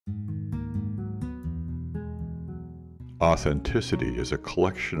Authenticity is a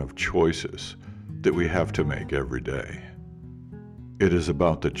collection of choices that we have to make every day. It is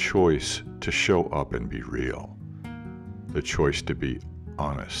about the choice to show up and be real, the choice to be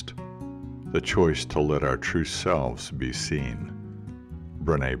honest, the choice to let our true selves be seen.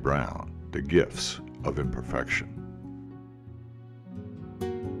 Brene Brown, The Gifts of Imperfection.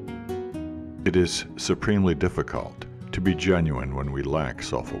 It is supremely difficult to be genuine when we lack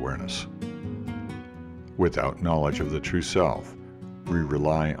self-awareness. Without knowledge of the true self, we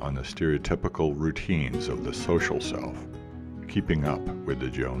rely on the stereotypical routines of the social self, keeping up with the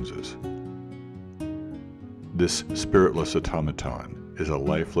Joneses. This spiritless automaton is a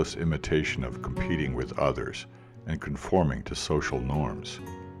lifeless imitation of competing with others and conforming to social norms.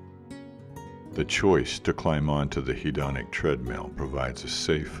 The choice to climb onto the hedonic treadmill provides a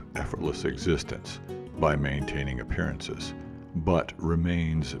safe, effortless existence by maintaining appearances, but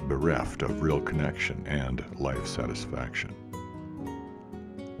remains bereft of real connection and life satisfaction.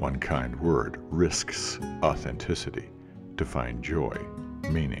 One kind word risks authenticity to find joy,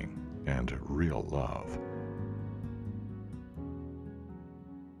 meaning, and real love.